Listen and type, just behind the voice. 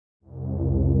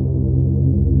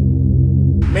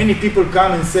Many people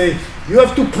come and say, you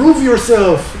have to prove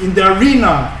yourself in the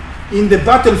arena, in the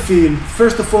battlefield.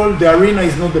 First of all, the arena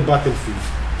is not the battlefield.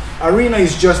 Arena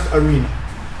is just arena.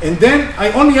 And then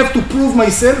I only have to prove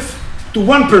myself to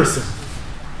one person,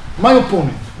 my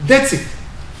opponent. That's it.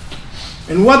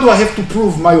 And what do I have to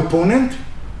prove my opponent?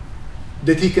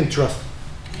 That he can trust me.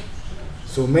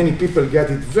 So many people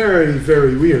get it very,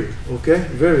 very weird, okay?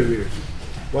 Very weird.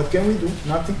 What can we do?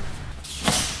 Nothing.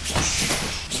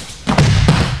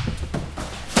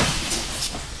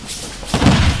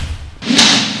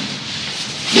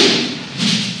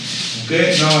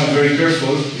 Okay, now I'm very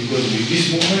careful because with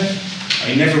this movement,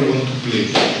 I never want to play.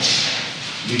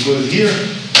 Because here,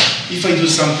 if I do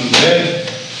something bad,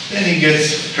 then he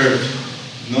gets hurt.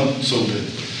 Not so bad.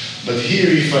 But here,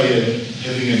 if I am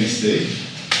having a mistake,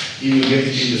 he will get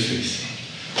it in the face.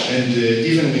 And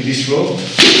even with this rope,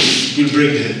 it will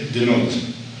break the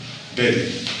nose badly.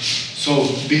 So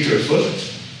be careful.